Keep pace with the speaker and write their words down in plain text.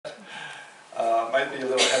might be a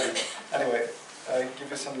little heavy. Anyway, give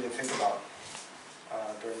you something to think about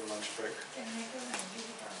during the lunch break.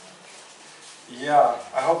 Yeah,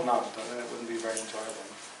 I hope not. Then it wouldn't be very enjoyable.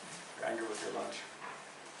 You're angry with your lunch.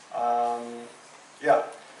 Yeah,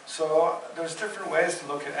 so there's different ways to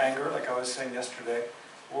look at anger, like I was saying yesterday.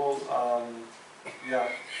 Well, yeah.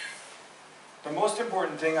 The most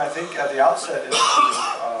important thing, I think, at the outset is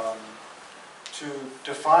to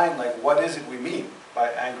define, like, what is it we mean by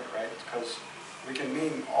anger, right? Because we can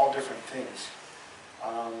mean all different things.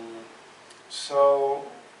 So,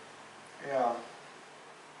 yeah.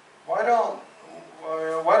 Why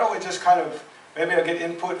don't we just kind of, maybe I'll get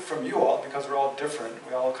input from you all, because we're all different.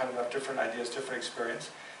 We all kind of have different ideas, different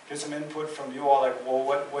experience. Get some input from you all, like, well,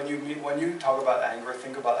 when you talk about anger,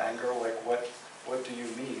 think about anger, like, what do you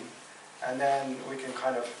mean? And then we can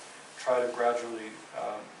kind of try to gradually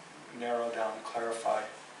narrow down, clarify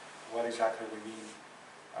what exactly we mean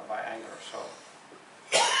by anger. So,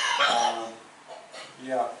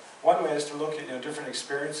 yeah, one way is to look at different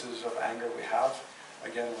experiences of anger we have.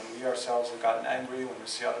 Again, when we ourselves have gotten angry, when we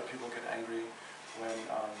see other people get angry, when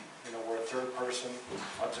we're a third person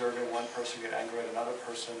observing one person get angry at another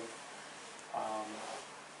person.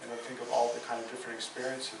 Think of all the kind of different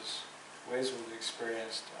experiences, ways we've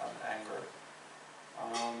experienced anger.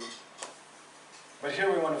 But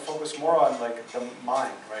here we want to focus more on like the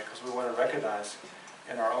mind, right? Because we want to recognize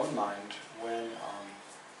in our own mind when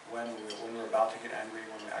we're about to get angry,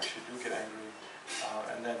 when we actually do get angry,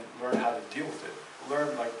 and then learn how to deal with it.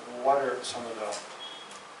 Learn like what are some of the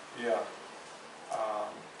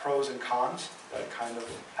pros and cons, that kind of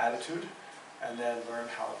attitude, and then learn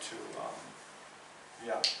how to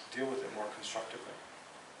deal with it more constructively.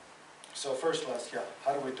 So first,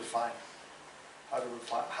 how do we define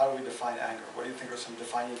anger? What do you think are some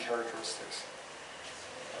defining characteristics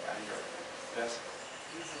of anger? Yes?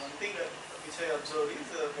 One thing which I observed is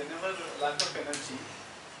whenever lack of energy,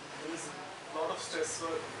 there is a lot of stress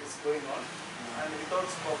is going on, and without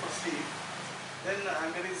proper sleep, then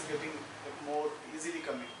anger is getting more easily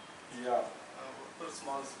coming. Yeah. For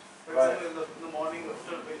example, in the morning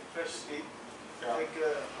after fresh sleep, like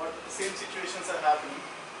what the same situations are happening.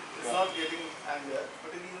 It's not getting anger,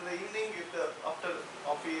 but in the evening, after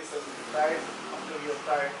office and tired, after you're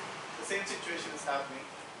tired, the same situation is happening.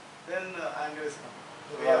 Then anger is coming.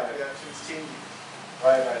 The way of reaction is changing.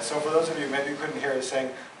 Right. So for those of you maybe couldn't hear, it's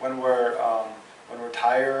saying when we're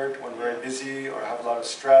tired, when we're busy, or have a lot of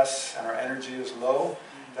stress, and our energy is low,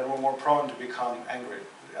 then we're more prone to become angry.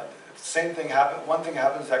 Same thing happens. One thing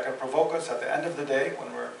happens that can provoke us at the end of the day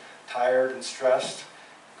when we're tired and stressed,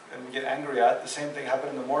 and we get angry at. The same thing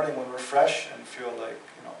happens in the morning when we're fresh and feel like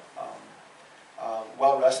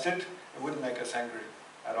well rested. It wouldn't make us angry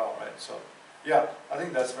at all, right? So, yeah, I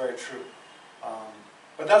think that's very true.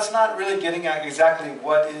 But that's not really getting at exactly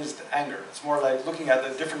what is the anger. It's more like looking at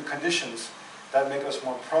the different conditions that make us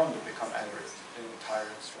more prone to become angry, being tired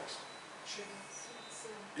and stressed.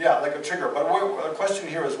 Yeah, like a trigger. But the question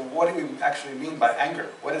here is, what do we actually mean by anger?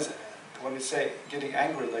 What is it? When we say getting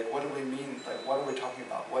angry, like what do we mean? Like what are we talking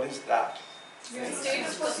about? What is that? State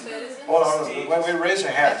of comparison. Hold on. When we raise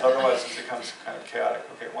our hands, otherwise it becomes kind of chaotic.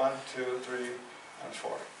 Okay, 1, 2, 3, and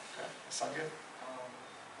 4. Okay, Sangha?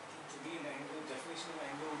 To be in anger, definition of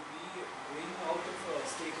anger would be going out of a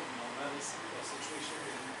state of normalcy, a situation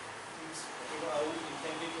where things, whatever I was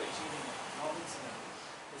intended to achieve in a normal scenario,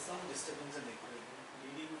 there's some disturbance and equilibrium,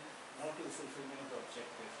 leading not to the fulfillment of the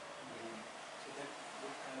objective. So that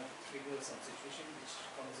would kind of trigger some situation which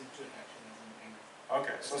comes into an action as an anger.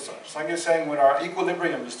 Okay, so Sangha is saying when our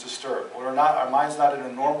equilibrium is disturbed, when our mind's not in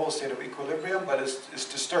a normal state of equilibrium, but is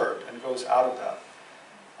disturbed and goes out of that.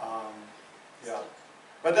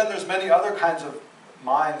 But then there's many other kinds of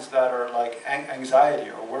minds that are like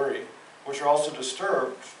anxiety or worry, which are also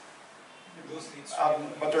disturbed. Those leads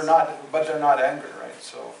but they're not anger, right?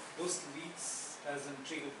 So those leads as a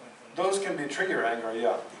trigger point. Those can be trigger anger,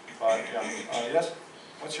 yeah. But yes.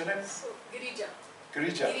 What's your name? So, Girija.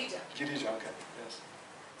 Girija. Okay. Yes.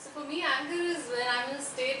 So for me, anger is when I'm in a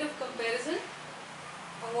state of comparison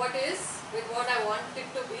of what is with what I want it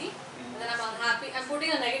to be, and then I'm unhappy. I'm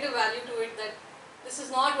putting a negative value to it that this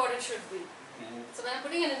is not what it should be. So when I'm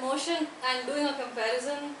putting an emotion and doing a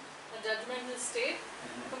comparison, a judgmental state,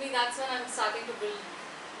 for me that's when I'm starting to build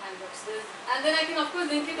anger. So and then I can of course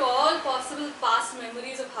link it to all possible past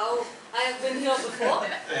memories of how I have been here before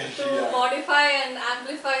to modify and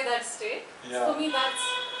amplify that state. So for me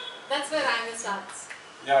that's where anger starts.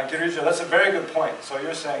 Yeah, Girija, that's a very good point. So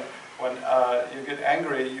you're saying when you get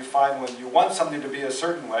angry, you find when you want something to be a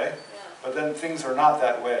certain way, but then things are not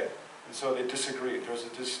that way. And so they disagree. There's a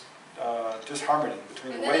disharmony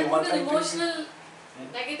between the way you want them to be. Emotional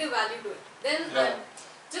negative value to it. Then Yeah. I'm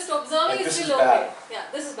just observing Like, is this still is okay. bad. Yeah,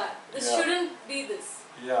 this is bad. This Yeah. shouldn't be this.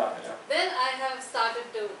 Yeah, yeah. Then I have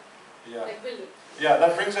started to Yeah. like build it. Yeah,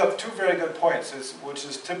 that brings up two very good points, which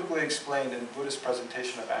is typically explained in Buddhist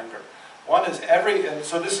presentation of anger. One is and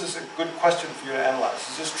so this is a good question for you to analyze.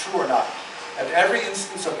 Is this true or not? And every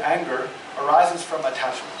instance of anger arises from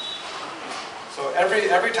attachment. So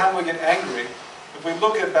every time we get angry, if we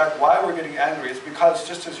look at back why we're getting angry, it's because,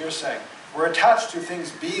 just as you're saying, we're attached to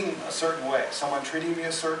things being a certain way. Someone treating me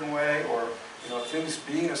a certain way, or things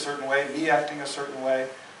being a certain way, me acting a certain way.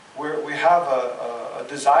 We have a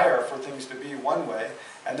desire for things to be one way,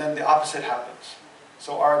 and then the opposite happens.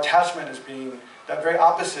 So our attachment is being that very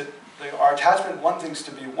opposite. Our attachment wants things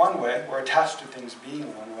to be one way. We're attached to things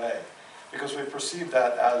being one way, because we perceive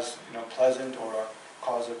that as pleasant or a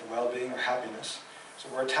cause of well-being or happiness. So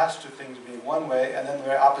we're attached to things being one way, and then the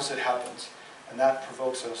very opposite happens, and that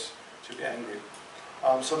provokes us to be angry.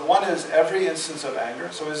 So the one is every instance of anger.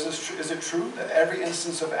 So is it true that every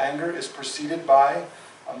instance of anger is preceded by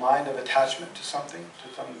a mind of attachment to something,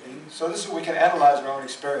 to some being? So this is we can analyze our own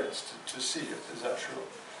experience to see if is that true.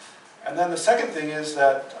 And then the second thing is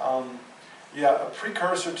that a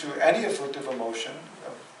precursor to any afflictive emotion,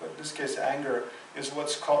 in this case anger, is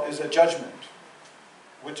what's called a judgment.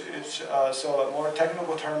 Which is so a more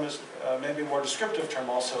technical term is maybe a more descriptive term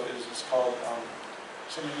also is called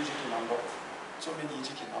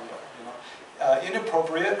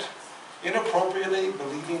inappropriately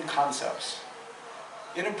believing concepts.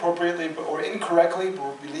 Inappropriately or incorrectly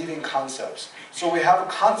believing concepts. So we have a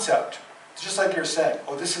concept, just like you're saying,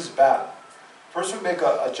 oh, this is bad. First we make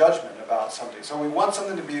a judgment about something. So we want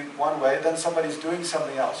something to be one way, then somebody's doing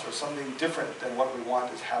something else, or something different than what we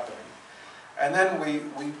want is happening. And then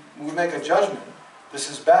we make a judgment, this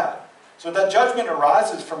is bad. So that judgment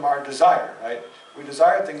arises from our desire, right? We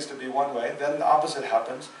desire things to be one way, then the opposite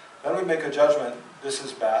happens. Then we make a judgment, this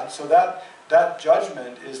is bad. So that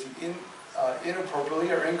judgment is the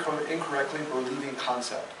inappropriately or incorrectly believing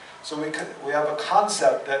concept. So we have a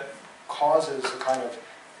concept that causes a kind of,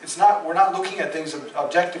 we're not looking at things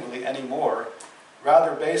objectively anymore,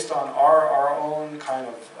 rather based on our own kind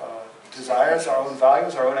of desires, our own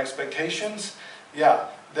values, our own expectations. Yeah,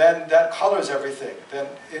 then that colors everything. Then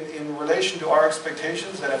in relation to our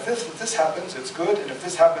expectations, then if this happens, it's good, and if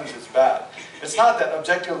this happens, it's bad. It's not that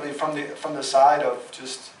objectively from the side of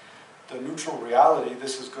just the neutral reality,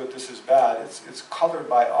 this is good, this is bad. It's colored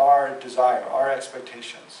by our desire, our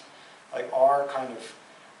expectations, like our kind of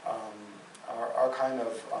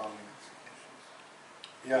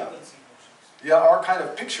our kind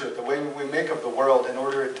of picture, the way we make of the world in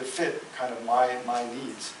order to fit kind of my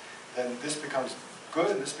needs. Then this becomes good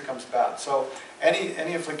and this becomes bad. So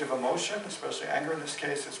any afflictive emotion, especially anger in this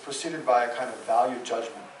case, is preceded by a kind of value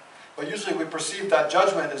judgment. But usually we perceive that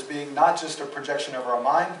judgment as being not just a projection of our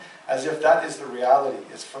mind, as if that is the reality.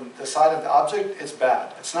 It's from the side of the object, it's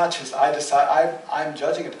bad. It's not just I decide, I'm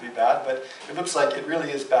judging it to be bad, but it looks like it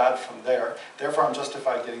really is bad from there. Therefore I'm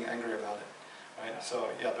justified getting angry about it. Right? So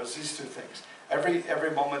yeah, there's these two things.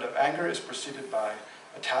 Every moment of anger is preceded by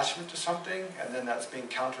attachment to something, and then that's being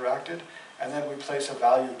counteracted, and then we place a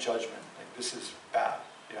value judgment, like this is bad.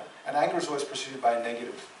 Yeah. And anger is always preceded by a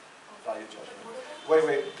negative value judgment.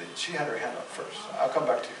 Wait, she had her hand up first. I'll come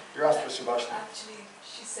back to you. You're asked for Subhashini. Actually,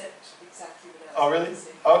 she said exactly what I was Oh, really?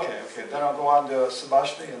 saying. Okay. Then I'll go on to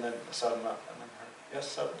Subhashini and then Sadhana and then her.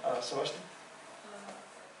 Yes, Subhashini?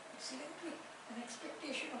 It's linked with an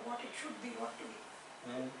expectation of what it should be, what to be.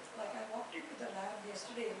 Like I walked into the lab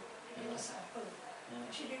yesterday to give a sample. And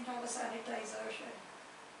she didn't have a sanitizer. I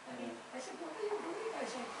said, what are you doing? I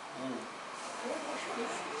said, go wash your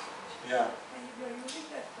hands. Yeah. And if you're using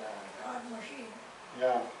that card machine.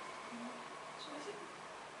 Yeah. So I said,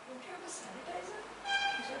 don't you have a sanitizer?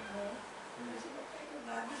 She said, no. I said, what kind of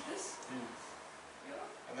lab is this? You know?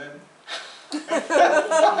 And then?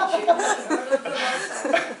 She never heard of the word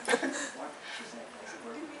sanitizer. What? She said, I said,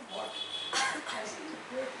 what do you mean what? I said,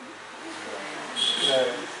 please go wash your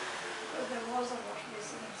hands. Because there was a wash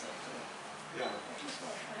basin and said, so Yeah. at least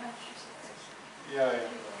wash your hands, she said. Yeah.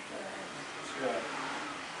 Wash your hands. Yeah.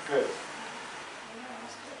 Good. And I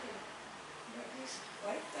asked her to at least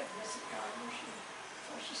wipe that blessed card machine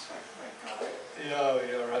before she swiped my card.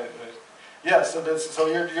 Yeah, right. Yeah, so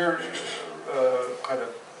you're kind of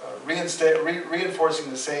reinforcing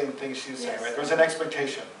the same thing she's saying, right? There's an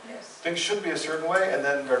expectation. Yes. Things should be a certain way, and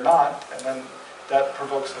then they're not, and then that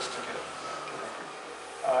provokes us to get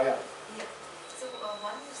angry. Yeah. So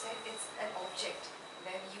one you said it's an object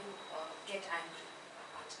when you get angry.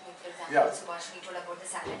 Like for example, Subhashini told about the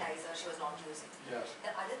sanitizer she was not using. Yes. The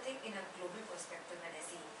other thing in a global perspective when I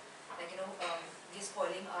see, like we used to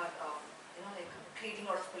creating a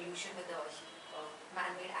lot of pollution with the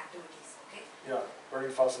man-made activities, okay? Yeah, burning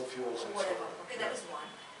fossil fuels and whatever, so on. okay, that is one.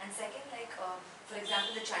 And second, like, for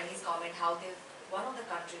example, the Chinese government, how they've, one of the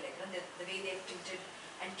country, like, you know, the way they've treated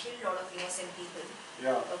and killed a lot of innocent people,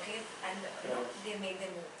 Yeah. okay, and you know, they made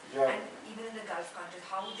them move. Yeah. And even in the Gulf countries,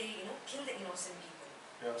 how they, you know, kill the innocent people,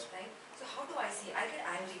 Yes. right? So how do I see? I get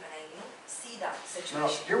angry when I, you know, see that Now,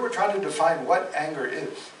 situation. here we're trying to define what anger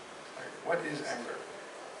is. Like, what is anger?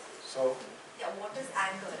 So, Yeah, what is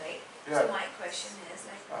anger, right? Yeah. So my question is,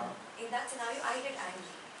 like, in that scenario, I get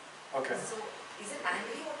angry. okay. So is it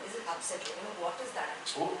angry or is it upset? You know, what is that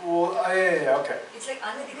actually? Well, yeah, okay. It's like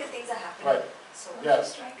unethical things are happening. Right. So Yeah.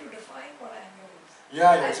 She's trying to define what anger is.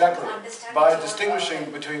 Yeah, exactly. I want to understand By your, distinguishing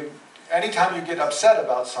between, anytime you get upset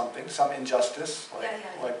about something, some injustice, like,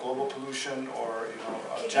 Yeah. like global pollution or, you know,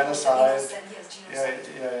 killing of genocide, innocent, yes,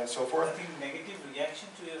 genocide. and so I forth. think negative reaction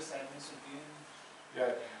to your sadness would be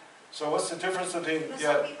Yeah. So what's the difference between, You know,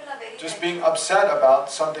 yeah, some people are very just like, being upset about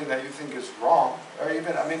something that you think is wrong, or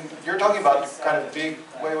even, I mean, you're talking about kind of big,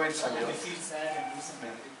 wait a second. They feel sad and do some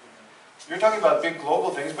negative. You're talking about big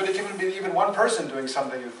global things, but it can be even one person doing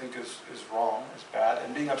something you think is wrong, is bad,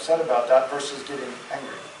 and being upset about that versus getting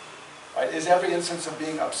angry. Right? Is every instance of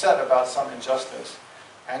being upset about some injustice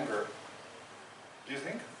anger? Do you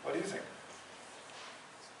think? What do you think?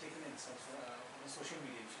 Take an instance on social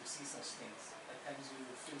media, if you see such things, at times you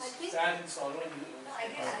feel I think- sad and sorrow and you, no, I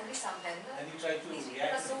get angry sometimes. and you try to These people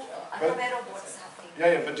react are so to it. unaware of what's happening.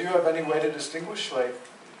 Yeah, but do you have any way to distinguish, like,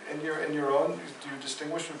 in your own, do you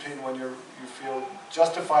distinguish between when you feel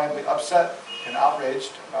justifiably upset and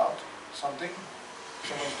outraged about something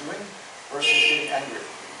someone's doing versus getting angry?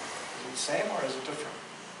 Is it the same or is it different?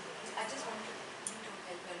 I just want you to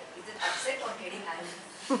help me. Is it upset or getting angry?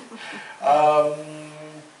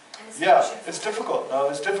 And a Yeah, solution it's for that. difficult. No,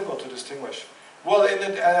 it's difficult to distinguish. Well,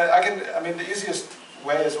 I mean, the easiest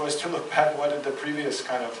way is always to look back. What did the previous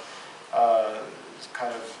kind of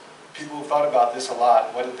people who thought about this a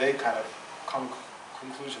lot? What did they kind of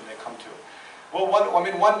conclusion they come to? Well,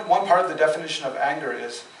 one part of the definition of anger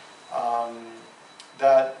is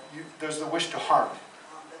that there's the wish to harm,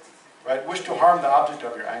 That's it. right? Wish to harm the object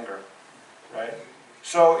of your anger, right?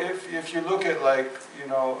 So if you look at, like, you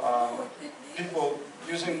know, No, they people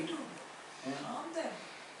using, to harm them,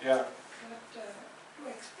 yeah. but to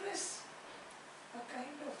express a kind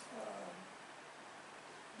of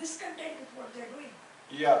discontent with what they're doing.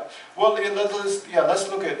 Yeah. Well,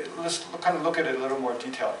 let's kind of look at it a little more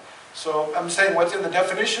detailed. So I'm saying what's in the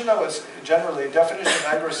definition of it, generally, definition of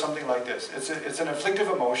anger is something like this. It's an afflictive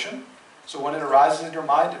emotion. So when it arises in your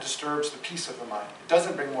mind, it disturbs the peace of the mind. It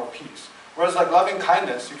doesn't bring more peace. Whereas like loving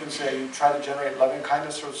kindness, you can say you try to generate loving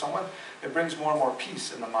kindness towards someone, it brings more and more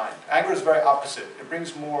peace in the mind. Anger is very opposite. It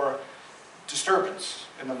brings more disturbance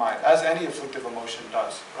in the mind, as any afflictive emotion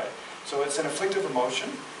does, right? So it's an afflictive emotion.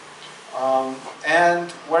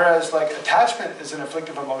 And whereas like attachment is an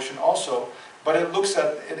afflictive emotion also, but it looks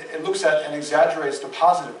at and exaggerates the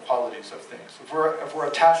positive qualities of things. If we're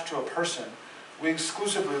attached to a person, we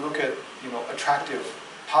exclusively look at, you know, attractive,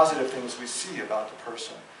 positive things we see about the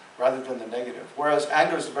person rather than the negative. Whereas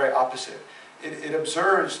anger is the very opposite. It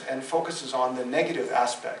observes and focuses on the negative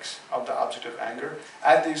aspects of the object of anger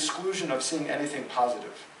at the exclusion of seeing anything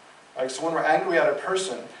positive. Like, so when we're angry at a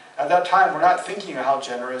person, at that time, we're not thinking how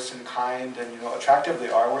generous and kind and, you know, attractive they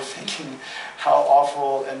are. We're thinking how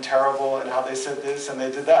awful and terrible and how they said this and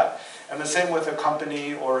they did that. And the same with a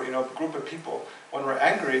company or, you know, a group of people. When we're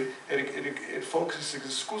angry, it focuses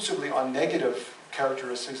exclusively on negative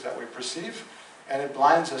characteristics that we perceive, and it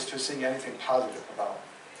blinds us to seeing anything positive about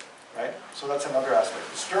it. Right? So that's another aspect.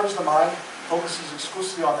 It disturbs the mind, focuses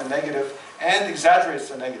exclusively on the negative, and exaggerates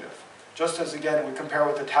the negative. Just as, again, we compare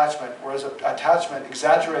with attachment, whereas attachment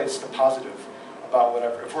exaggerates the positive about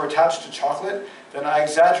whatever. If we're attached to chocolate, then I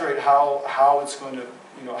exaggerate how it's going to,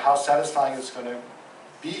 you know, how satisfying it's going to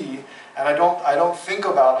be, and I don't think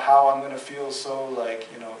about how I'm going to feel so, like,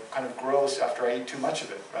 you know, kind of gross after I eat too much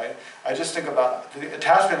of it, right? I just think about, the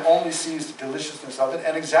attachment only sees the deliciousness of it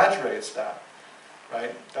and exaggerates that,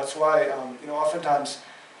 right? That's why, you know, oftentimes,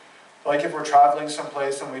 like if we're traveling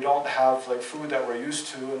someplace and we don't have like food that we're used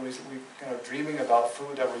to, and we kind of dreaming about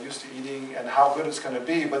food that we're used to eating and how good it's going to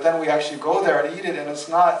be, but then we actually go there and eat it and it's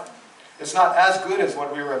not as good as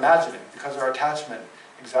what we were imagining because our attachment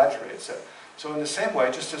exaggerates it. So in the same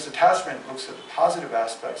way, just as attachment looks at the positive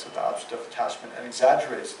aspects of the object of attachment and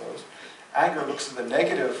exaggerates those, anger looks at the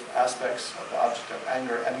negative aspects of the object of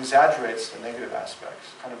anger and exaggerates the negative aspects,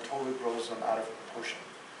 kind of totally blows them out of proportion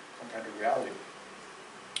compared to reality.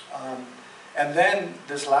 And then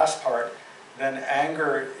this last part, then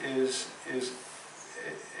anger is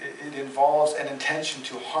it involves an intention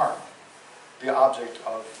to harm the object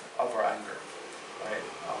of our anger, right?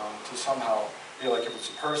 To somehow, like if it's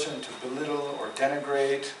a person, to belittle or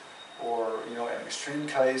denigrate, or in an extreme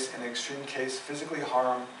case, physically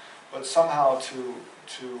harm, but somehow to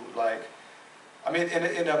like,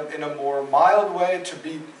 in a more mild way,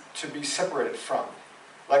 to be separated from.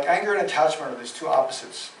 Like anger and attachment are these two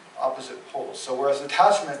opposite poles. So whereas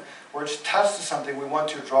attachment, we're attached to something, we want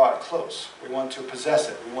to draw it close. We want to possess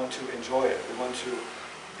it. We want to enjoy it. We want to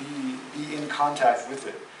be in contact with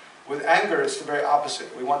it. With anger, it's the very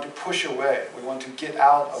opposite. We want to push away. We want to get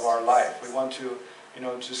out of our life. We want to,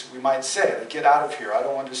 we might say, like, get out of here. I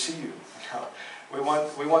don't want to see you. We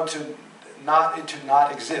want to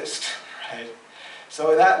not exist, right?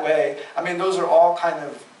 So in that way, those are all kind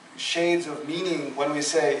of shades of meaning when we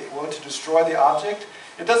say we want to destroy the object.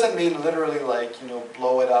 It doesn't mean literally like,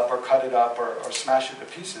 blow it up or cut it up or smash it to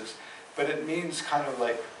pieces, but it means kind of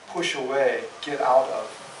like push away, get out of,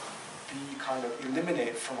 kind of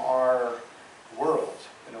eliminate from our world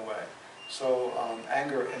in a way. So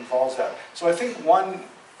anger involves that. So I think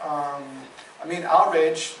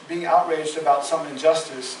outrage, being outraged about some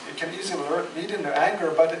injustice, it can easily lead into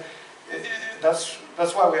anger, but that's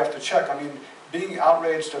why we have to check. Being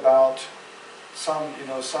outraged about some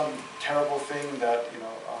terrible thing that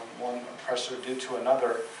one oppressor did to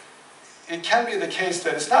another, it can be the case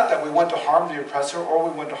that it's not that we want to harm the oppressor or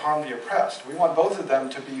we want to harm the oppressed. We want both of them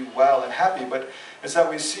to be well and happy, but it's that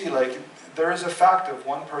we see like there is a fact of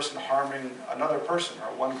one person harming another person,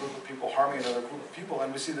 or one group of people harming another group of people,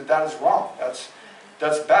 and we see that that is wrong. That's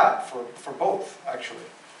bad for both, actually.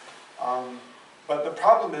 But the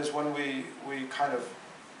problem is when we kind of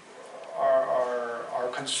our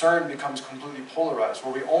concern becomes completely polarized,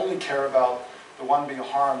 where we only care about the one being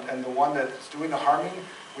harmed, and the one that's doing the harming,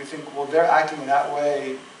 we think, well, they're acting in that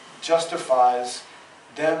way justifies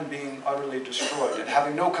them being utterly destroyed and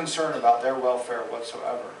having no concern about their welfare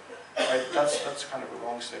whatsoever. Right? That's kind of a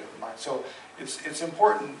wrong state of mind. So it's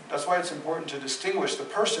important. That's why it's important to distinguish the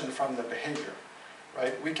person from the behavior.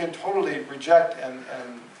 Right? We can totally reject and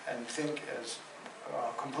think as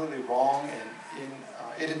completely wrong and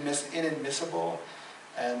inadmissible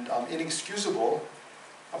and inexcusable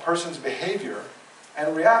a person's behavior,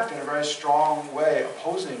 and react in a very strong way,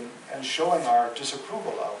 opposing and showing our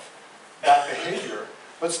disapproval of that behavior,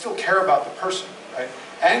 but still care about the person, right?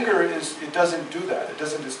 Anger it doesn't do that. It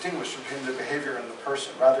doesn't distinguish between the behavior and the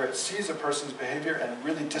person. Rather, it sees a person's behavior and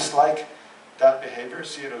really dislike that behavior,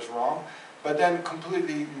 see it as wrong, but then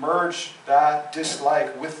completely merge that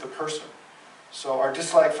dislike with the person. So our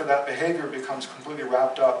dislike for that behavior becomes completely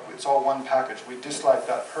wrapped up. It's all one package. We dislike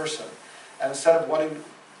that person. And instead of wanting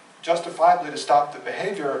justifiably to stop the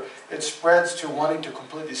behavior, it spreads to wanting to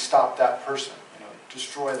completely stop that person,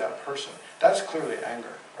 destroy that person. That's clearly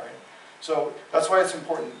anger, right? So that's why it's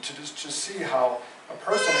important to just see how a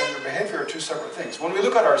person and their behavior are two separate things. When we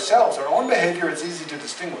look at ourselves, our own behavior, it's easy to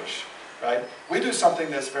distinguish, right? We do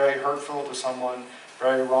something that's very hurtful to someone,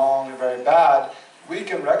 very wrong and very bad. We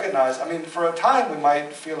can recognize, for a time we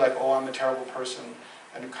might feel like, oh, I'm a terrible person,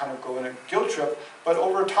 and kind of go in a guilt trip. But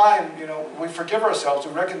over time, we forgive ourselves.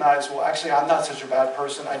 We recognize, well, actually, I'm not such a bad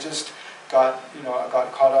person. I just got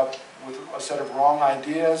caught up with a set of wrong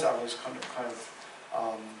ideas. I was kind of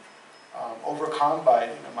overcome by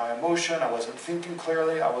my emotion. I wasn't thinking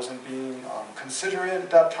clearly. I wasn't being considerate at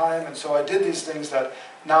that time. And so I did these things that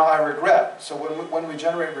now I regret. So when we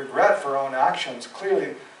generate regret for our own actions,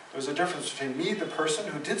 clearly there's a difference between me, the person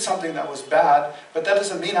who did something that was bad, but that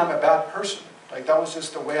doesn't mean I'm a bad person. Like, that was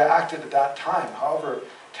just the way I acted at that time, however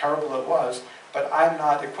terrible it was, but I'm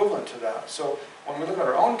not equivalent to that. So when we look at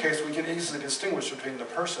our own case, we can easily distinguish between the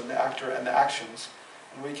person, the actor, and the actions.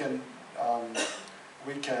 And we can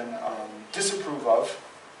disapprove of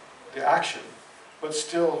the action, but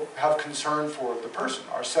still have concern for the person,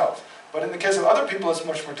 ourselves. But in the case of other people, it's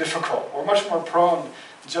much more difficult. We're much more prone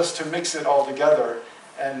just to mix it all together.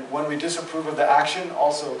 And when we disapprove of the action,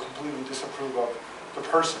 also completely disapprove of the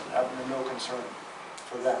person, having no concern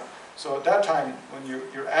for them. So at that time, when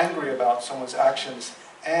you're angry about someone's actions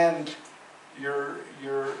and you're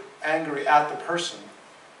angry at the person,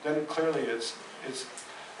 then clearly it's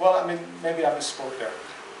well, maybe I misspoke there.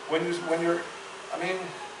 When you're,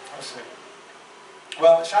 let's see.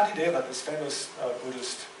 Well, Shantideva, this famous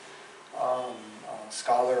Buddhist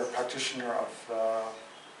scholar, practitioner of,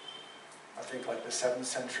 I think like the 7th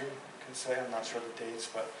century, you can say, I'm not sure the dates,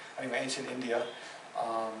 but anyway, ancient India.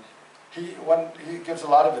 He gives a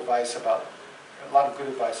lot of good advice about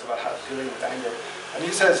how dealing with anger. And he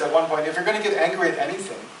says at one point, if you're going to get angry at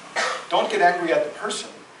anything, don't get angry at the person,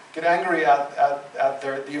 get angry at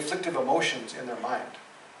the afflictive emotions in their mind.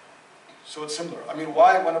 So it's similar. I mean,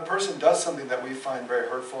 why, when a person does something that we find very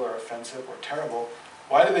hurtful or offensive or terrible,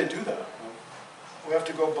 why do they do that? You know? We have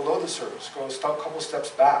to go below the surface, go a couple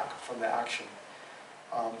steps back from the action.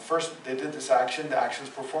 First, they did this action, the action is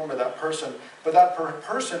performed by that person, but that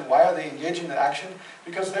person, why are they engaging in the action?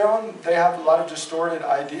 Because they have a lot of distorted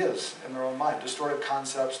ideas in their own mind, distorted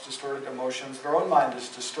concepts, distorted emotions. Their own mind is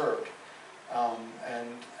disturbed.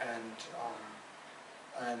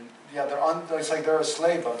 And yeah, it's like they're a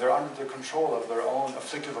slave of, they're under the control of their own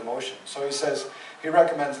afflictive emotions. So he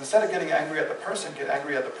recommends, instead of getting angry at the person, get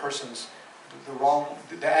angry at the person's,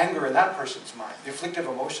 the anger in that person's mind, the afflictive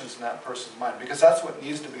emotions in that person's mind, because that's what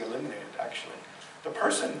needs to be eliminated, actually.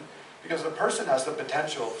 Because the person has the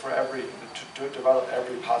potential for to develop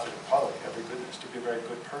every positive quality, every goodness, to be a very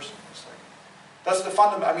good person. It's like, that's the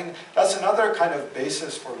fundamental, I mean, that's another kind of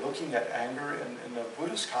basis for looking at anger in the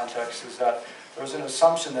Buddhist context, is that there's an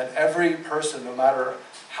assumption that every person, no matter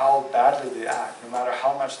how badly they act, no matter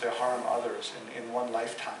how much they harm others in one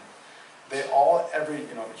lifetime, they all, every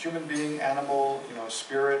human being, animal,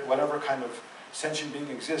 spirit, whatever kind of sentient being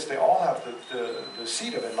exists, they all have the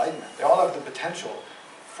seed of enlightenment. They all have the potential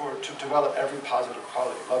to develop every positive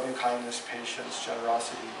quality: loving kindness, patience,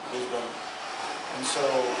 generosity, wisdom. And so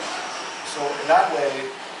in that way,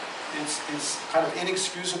 it's kind of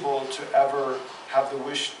inexcusable to ever have the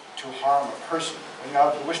wish to harm a person. When you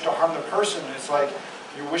have the wish to harm the person, it's like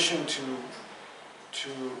you're wishing to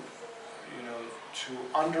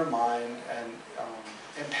undermine and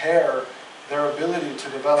impair their ability to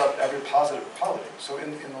develop every positive quality. So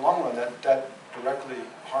in the long run, that directly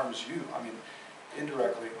harms you. I mean,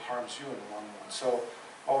 indirectly harms you in the long run. So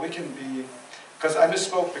while we can be, because I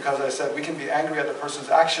misspoke because I said we can be angry at the person's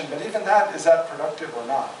action, but even that, is that productive or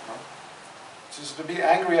not? No? Just to be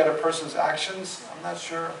angry at a person's actions, I'm not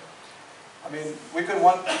sure. I mean, we could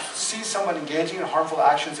see someone engaging in harmful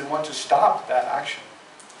actions and want to stop that action,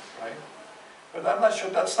 right? But I'm not sure,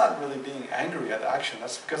 that's not really being angry at action.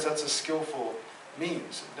 That's because that's a skillful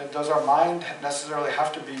means. Does our mind necessarily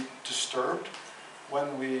have to be disturbed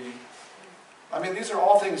when we... I mean, these are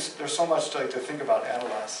all things, there's so much to think about,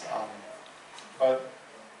 analyze. But,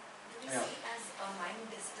 do we see as a mind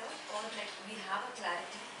disturbed, or like we have a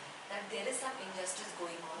clarity that there is some injustice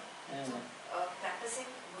going on? So, practicing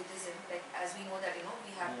Buddhism, like as we know that, we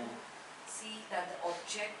have to see that the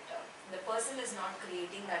object, the person is not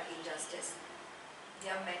creating that injustice.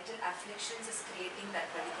 Their mental afflictions is creating that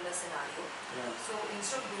particular scenario. Yeah. So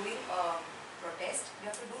instead of doing a protest, we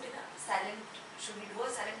have to do it in a silent, should we do a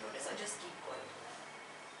silent protest or just keep quiet?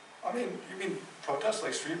 I mean, you mean protest,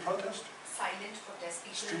 like street protest? Silent protest,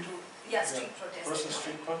 street protest. Versus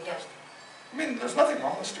street protest? Yeah. I mean, there's nothing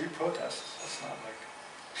wrong with street protests. It's not like...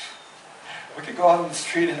 We could go out on the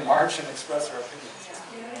street and march and express our opinions.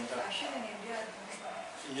 Yeah, in fashion in India.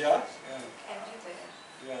 Yeah? Everywhere.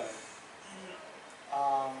 Yeah.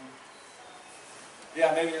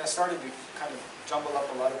 Yeah, maybe I started to kind of jumble up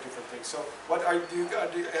a lot of different things. So, do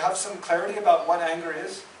you have some clarity about what anger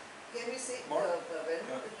is? Can we say, More?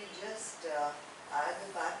 could we just add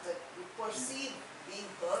the fact that you perceive being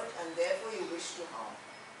hurt and therefore you wish to harm?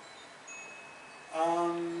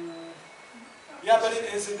 Yeah, but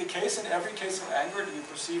is it the case in every case of anger, do you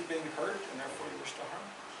perceive being hurt and therefore you wish to harm?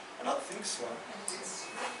 I don't think so. It's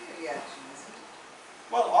a reaction, isn't it?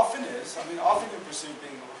 Well, often is. I mean, often you perceive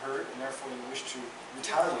being hurt and therefore you wish to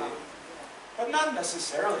retaliate. But not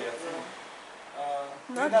necessarily, I think. I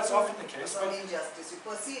mean, that's often the case. Some injustice, you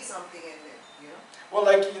perceive something in it, Well,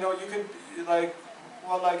 like, you could, like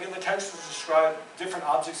in the text it's described different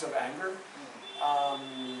objects of anger.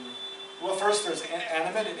 Well, first there's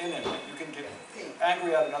animate and inanimate. You can get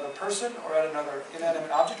angry at another person or at another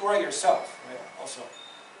inanimate object or at yourself, right, also.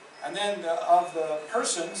 And then of the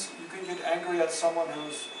persons, you can get angry at someone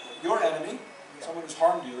who's your enemy, someone who's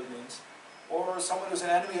harmed you, it means, or someone who's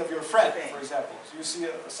an enemy of your friend, for example. So you see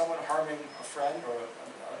someone harming a friend or a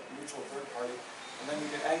neutral third party, and then you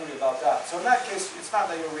get angry about that. So in that case, it's not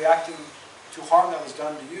that you're reacting to harm that was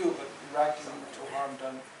done to you, but you're reacting to harm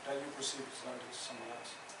done that you perceive was done to someone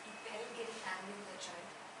else. Parent getting angry with a child?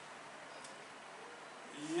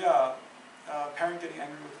 Yeah, parent getting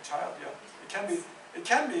angry with a child, yeah. It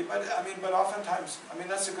can be, but I mean, oftentimes, I mean,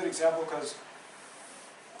 that's a good example because,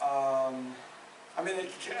 I mean,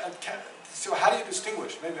 so how do you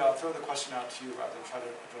distinguish? Maybe I'll throw the question out to you rather than try to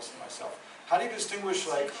address it myself. How do you distinguish,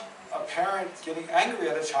 like, a parent getting angry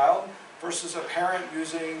at a child versus a parent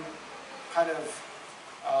using kind of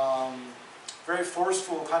very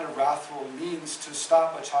forceful, kind of wrathful means to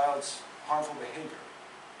stop a child's harmful behavior,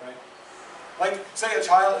 right? Like, say a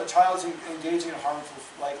child's engaging in harmful,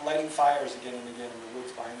 like lighting fires again and again in the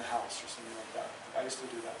woods behind the house or something like that. I used to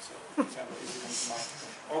do that, so for example, easy comes to mind.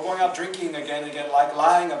 Or going out drinking again and again, like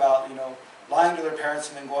lying to their parents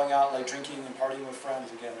and then going out like drinking and partying with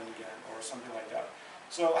friends again and again, or something like that.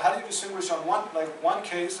 So how do you distinguish on one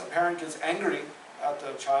case, a parent gets angry at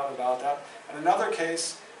the child about that, and another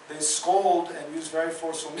case, they scold and use very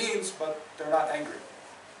forceful means, but they're not angry.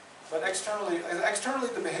 But externally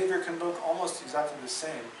the behavior can look almost exactly the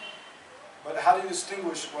same. But how do you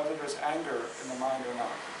distinguish whether there's anger in the mind or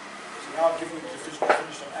not? So now I've given you the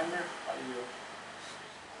definition of anger. How do you?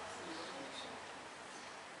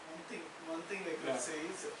 One thing I could say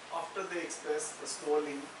is after they express the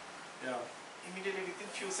scolding, immediately within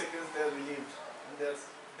few seconds they are relieved and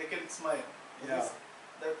they can smile.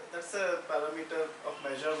 That's a parameter of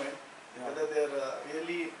measurement. Whether they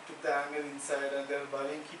really took the anger inside and they're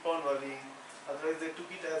worrying, keep on worrying. Otherwise, they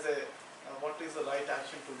took it as a what is the right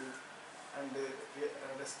action to do, and they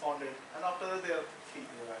responded. And after that, they are free.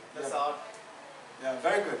 That's art. Yeah,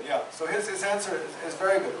 very good. Yeah. So his answer is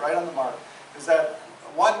very good, right on the mark. Is that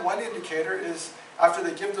one indicator is after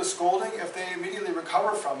they give the scolding, if they immediately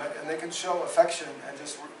recover from it and they can show affection and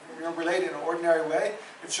just relate in an ordinary way,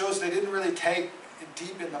 it shows they didn't really take it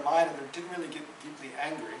deep in the mind and they didn't really get deeply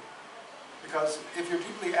angry. Because if you're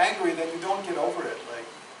deeply angry, then you don't get over it like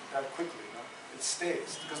that quickly. You know? It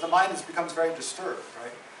stays because the mind becomes very disturbed,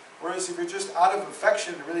 right? Whereas if you're just out of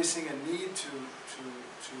affection, really seeing a need to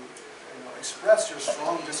express your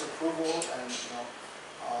strong disapproval and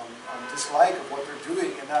dislike of what they're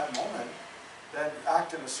doing in that moment, then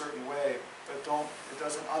act in a certain way, but it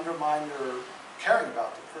doesn't undermine your caring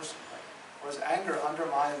about the person. Right? Whereas anger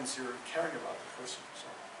undermines your caring about the person. So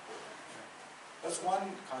that's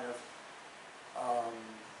one kind of.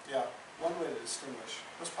 One way to distinguish.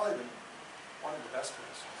 That's probably one of the best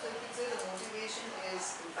ways. So you could say the motivation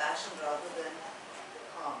is compassion rather than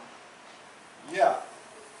harm. Yeah.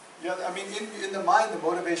 I mean, in the mind, the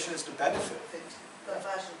motivation is to benefit.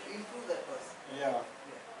 Compassion, to improve that person. Yeah.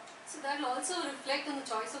 So that will also reflect on the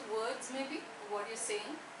choice of words, maybe, what you're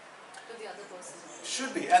saying to the other person.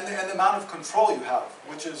 Should be, and the amount of control you have,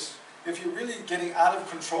 which is, if you're really getting out of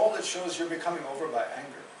control, it shows you're becoming overwhelmed by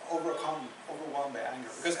anger.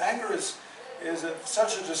 Because anger is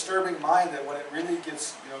such a disturbing mind that when it really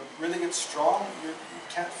gets strong, you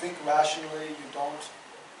can't think rationally. You don't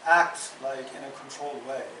act like in a controlled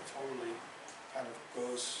way. It totally kind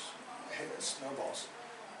of snowballs.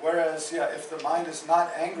 Whereas, if the mind is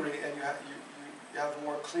not angry and you have a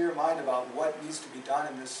more clear mind about what needs to be done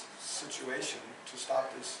in this situation to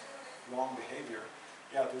stop this wrong behavior,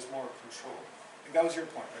 there's more control. I think that was your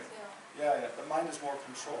point, right? Yeah. The mind is more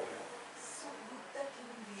control. So would that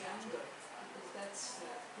even be anger? Because that's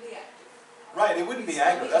reactive. Right, it wouldn't be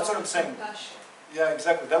anger. That's what I'm saying. Compassion. Yeah,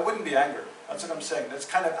 exactly. That wouldn't be anger. That's what I'm saying. That's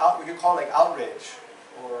kind of we could call it like outrage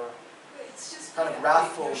or it's just kind of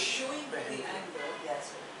wrathful you're showing behavior. the anger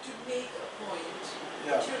to make a point,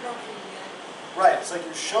 Yeah. but you're not really angry. Right. It's like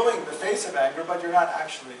you're showing the face of anger, but you're not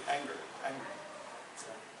actually angry.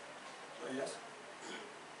 So yes.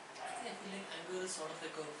 I feel like anger is sort of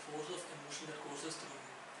like a force of emotion that courses through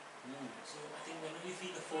you. So I think whenever you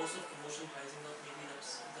feel the force of emotion rising up, maybe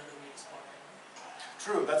that's a way to spot anger.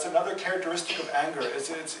 True. That's another characteristic of anger. It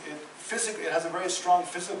has a very strong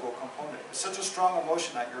physical component. It's such a strong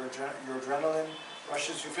emotion that your adrenaline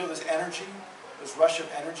rushes. You feel this energy, this rush of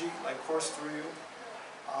energy, like course through you.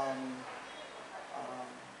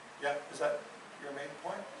 Is that your main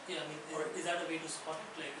point? Yeah, I mean, is that a way to spot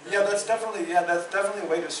it? That's definitely a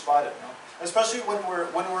way to spot it. No? Especially when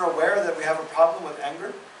we're aware that we have a problem with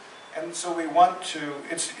anger, and so we want to.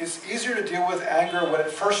 It's easier to deal with anger when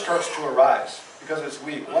it first starts to arise because it's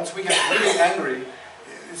weak. Once we get really angry,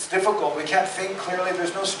 it's difficult. We can't think clearly.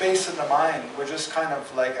 There's no space in the mind. We're just kind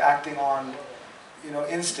of like acting on,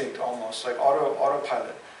 instinct almost, like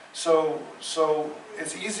autopilot. So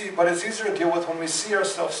it's easy, but it's easier to deal with when we see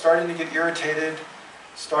ourselves starting to get irritated,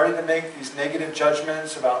 starting to make these negative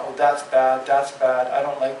judgments about, oh, that's bad, I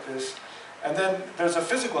don't like this. And then there's a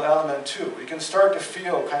physical element too. You can start to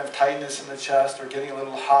feel kind of tightness in the chest or getting a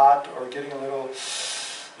little hot or getting a little,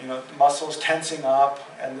 muscles tensing up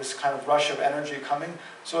and this kind of rush of energy coming.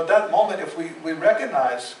 So at that moment, if we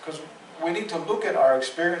recognize, because we need to look at our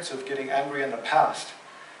experience of getting angry in the past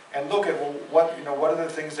and look at, what are the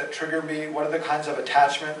things that trigger me? What are the kinds of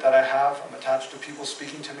attachment that I have? I'm attached to people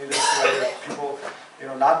speaking to me this way, or people,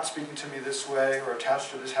 not speaking to me this way, or attached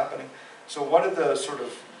to this happening. So what are the sort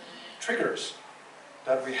of triggers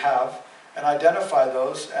that we have, and identify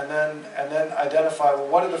those, and then identify,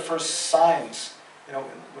 what are the first signs?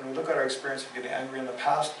 When we look at our experience of getting angry in the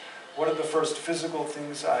past, what are the first physical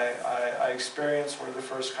things I experience, what are the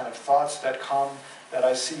first kind of thoughts that come that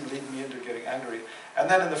I see lead me into getting angry. And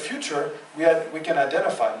then in the future, we can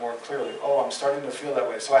identify more clearly, oh, I'm starting to feel that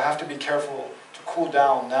way, so I have to be careful to cool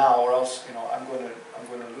down now, or else, you know, I'm going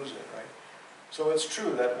to lose it, right? So it's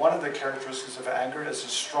true that one of the characteristics of anger is a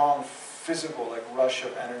strong physical, like, rush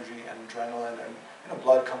of energy and adrenaline, and, you know,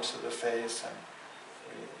 blood comes to the face, and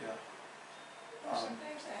yeah.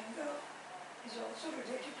 Sometimes anger is also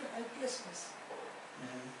related to helplessness.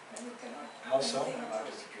 When you cannot do anything about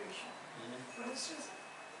a situation. For instance,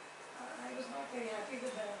 I was not very happy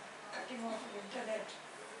with the cutting off of internet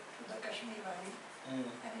to the Kashmir Valley and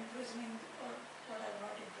imprisoning, or what I'm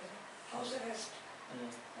not imprisoning, house arrest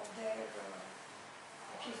of their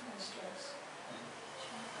chief ministers.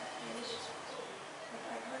 But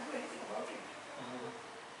I can't do anything about it.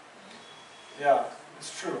 Yeah,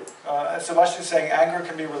 it's true. As Sebastian is saying, anger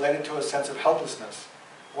can be related to a sense of helplessness.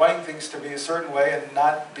 Wanting things to be a certain way and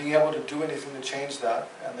not being able to do anything to change that,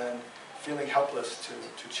 and then feeling helpless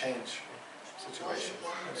to change the situation.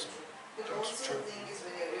 But also the thing is,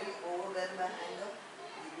 when you're really overwhelmed by anger,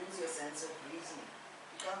 you lose your sense of reasoning.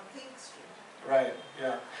 You can't think straight. Right,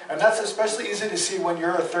 yeah. And that's especially easy to see when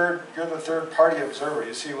you're the third party observer.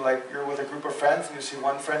 You see, like, you're with a group of friends and you see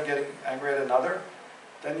one friend getting angry at another,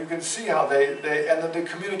 then you can see how the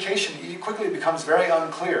communication quickly becomes very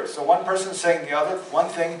unclear. So one person's saying one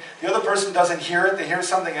thing, the other person doesn't hear it, they hear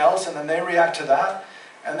something else, and then they react to that.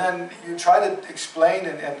 And then you try to explain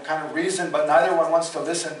and kind of reason, but neither one wants to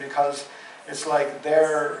listen, because it's like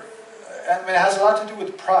I mean, it has a lot to do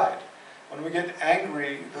with pride. When we get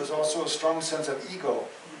angry, there's also a strong sense of ego.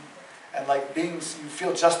 And like you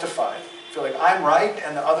feel justified. You feel like I'm right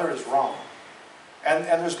and the other is wrong. And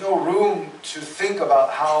there's no room to think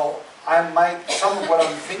about how some of what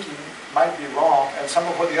I'm thinking might be wrong, and some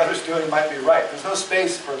of what the other's doing might be right. There's no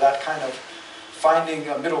space for that kind of finding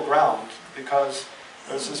a middle ground, because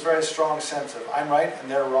there's this very strong sense of I'm right and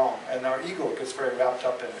they're wrong, and our ego gets very wrapped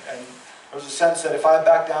up in it. And there's a sense that if I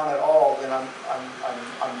back down at all, then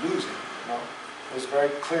I'm losing. You know, there's very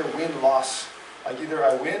clear win-loss. Like either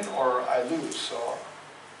I win or I lose. So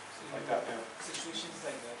like that. Yeah. Situations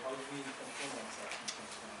like that, how do we control ourselves?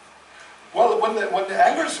 Well, when the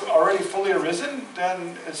anger's already fully arisen,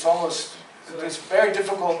 then it's very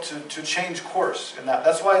difficult to change course in that.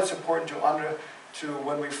 That's why it's important to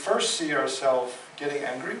when we first see ourselves getting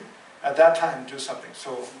angry, at that time do something.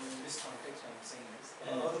 So in this context, what I'm saying is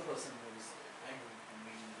the other person who is angry and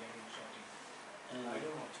maybe yelling, shouting, I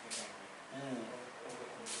don't want to get angry.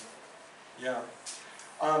 Yeah.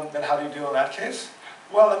 Then how do you deal in that case?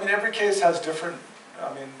 Well, I mean, every case has different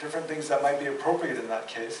things that might be appropriate in that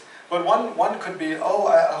case. But one could be, oh,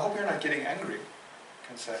 I hope you're not getting angry, you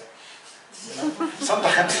can say. You know?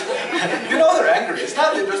 Sometimes, you know they're angry. It's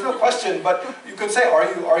not, there's no question, but you could say, are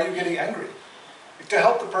you getting angry? To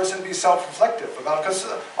help the person be self-reflective about, because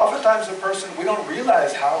oftentimes a person, we don't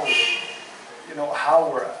realize how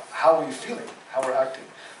we're feeling, how we're acting.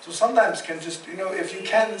 So sometimes can just, if you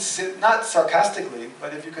can, not sarcastically,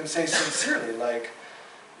 but if you can say sincerely, like,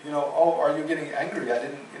 oh, are you getting angry? I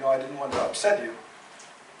didn't want to upset you.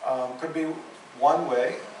 Could be one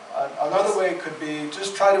way. Another way could be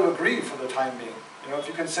just try to agree for the time being. If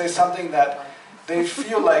you can say something that they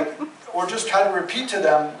feel like, or just try to repeat to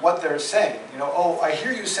them what they're saying. Oh, I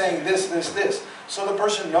hear you saying this, this, this. So the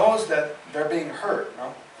person knows that they're being heard.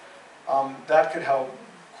 That could help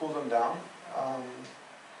cool them down.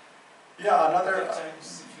 Yeah, another...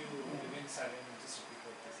 Sometimes if you remain silent and just repeat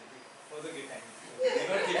what they say, they further get angry.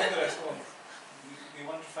 They're not giving the response. They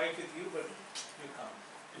want to fight with you, but you can't.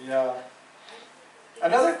 Yeah.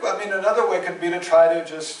 Another way could be to try to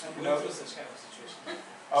just, I'm going through such kind of situation.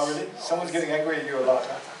 Oh, really? Someone's getting angry at you a lot,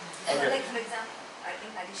 huh? Okay. Like, for example,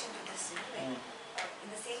 in addition to this, in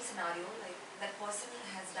the same scenario, like that person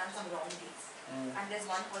has done some wrong deeds, and there's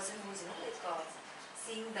one person who's,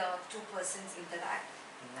 seeing the two persons interact,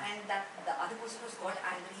 and that the other person who's got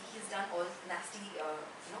angry, he's done all nasty,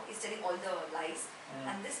 he's telling all the lies,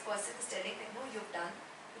 and this person is telling, no, you've done,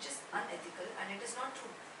 which is unethical, and it is not true.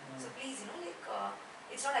 So please,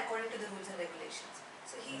 it's not according to the rules and regulations.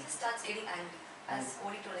 So he just starts getting angry, as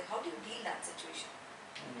Ori told, how do you deal that situation?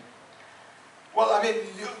 Well,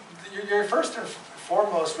 your first and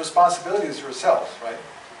foremost responsibility is yourself, right?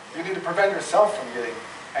 You need to prevent yourself from getting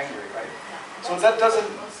angry, right? Yeah. So that doesn't...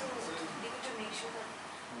 Also, we need to make sure that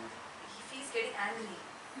if he's getting angry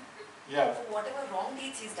for whatever wrong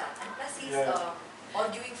deeds he's done, and plus he's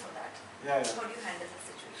arguing for that. Yeah. How do you handle the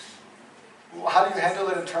situation? Well, how do you handle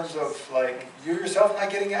it in terms of, like, you yourself not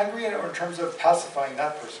getting angry, or in terms of pacifying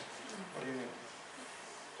that person? What do you mean?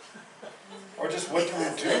 Or just what do we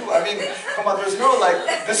do? I mean, come on, there's no like,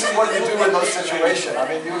 this is what you do in those situations. I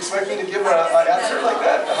mean, you expect me to give an answer like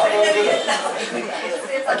that? How do I do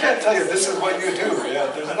that? I can't tell you, this is what you do. Yeah,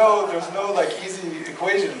 there's no like easy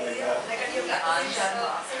equation like that.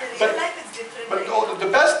 But the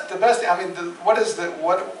best. I mean, what is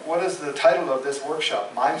the title of this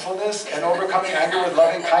workshop? Mindfulness and Overcoming Anger with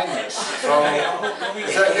Loving Kindness. So,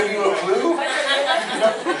 does that give you a clue?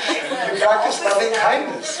 You practice loving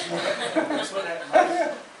kindness. That's what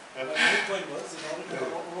my main point was, in order to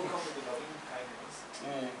overcome with the loving kindness,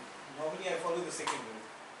 normally I follow the second rule.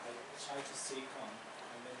 I try to stay calm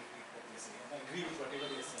and then repeat what they say. And I agree with whatever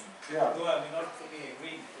they are saying. Yeah. Though I may not fully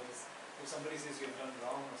agree, because if somebody says you've done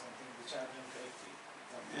wrong or something, which I've done correctly,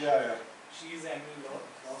 Yeah. she is angry,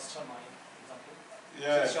 lost her mind, example.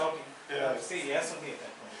 Yeah. She's shouting. Yeah. I have to say yes only at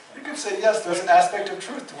that point. You can say yes. There's an aspect of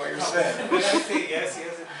truth to what you're saying. When I say yes,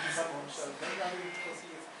 and someone shouts, then I will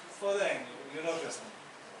proceed further angry. You're not listening.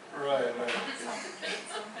 Right.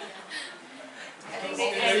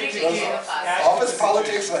 I Office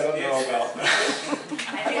politics, I don't know about.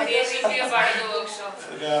 think they should be a part of the workshop.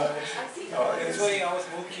 Yeah. That's why I was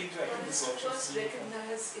more keen to attend this workshop. First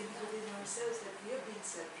recognize within ourselves that we are being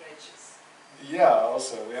self-righteous. Yeah,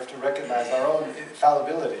 also, we have to recognize our own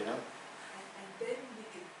fallibility, no? And then we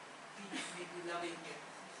can be maybe loving and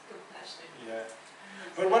compassionate. Yeah.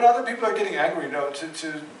 But when other people are getting angry,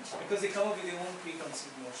 Because they come up with their own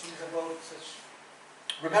preconceived notions about such...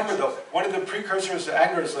 remember though, one of the precursors to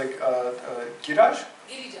anger is like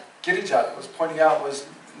Girija was pointing out was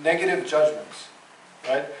negative judgments,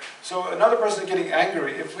 right? So another person getting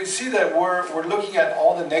angry, if we see that we're looking at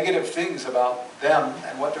all the negative things about them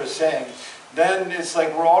and what they're saying, then it's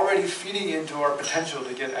like we're already feeding into our potential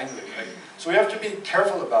to get angry, right? So we have to be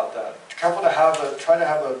careful about that. Careful to try to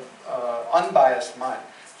have a unbiased mind.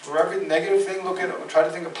 For every negative thing, try to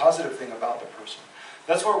think a positive thing about the person.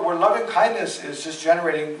 That's where loving kindness is just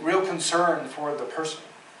generating real concern for the person,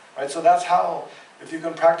 right? So that's how, if you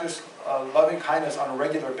can practice loving kindness on a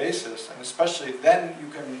regular basis, and especially then you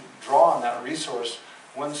can draw on that resource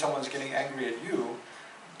when someone's getting angry at you,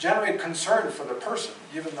 generate concern for the person,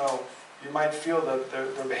 even though you might feel that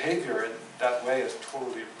their behavior in that way is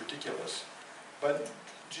totally ridiculous. But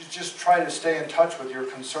just try to stay in touch with your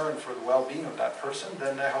concern for the well-being of that person,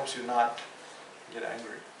 then that helps you not get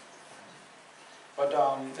angry. But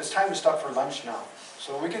it's time to stop for lunch now.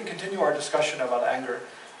 So we can continue our discussion about anger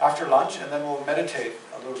after lunch, and then we'll meditate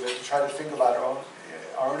a little bit to try to think about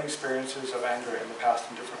our own experiences of anger in the past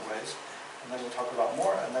in different ways. And then we'll talk about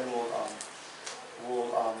more, and then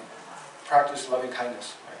we'll practice loving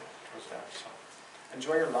kindness towards that. So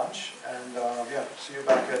enjoy your lunch, and yeah, see you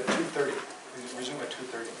back at 2:30. We resume at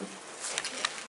 2:30.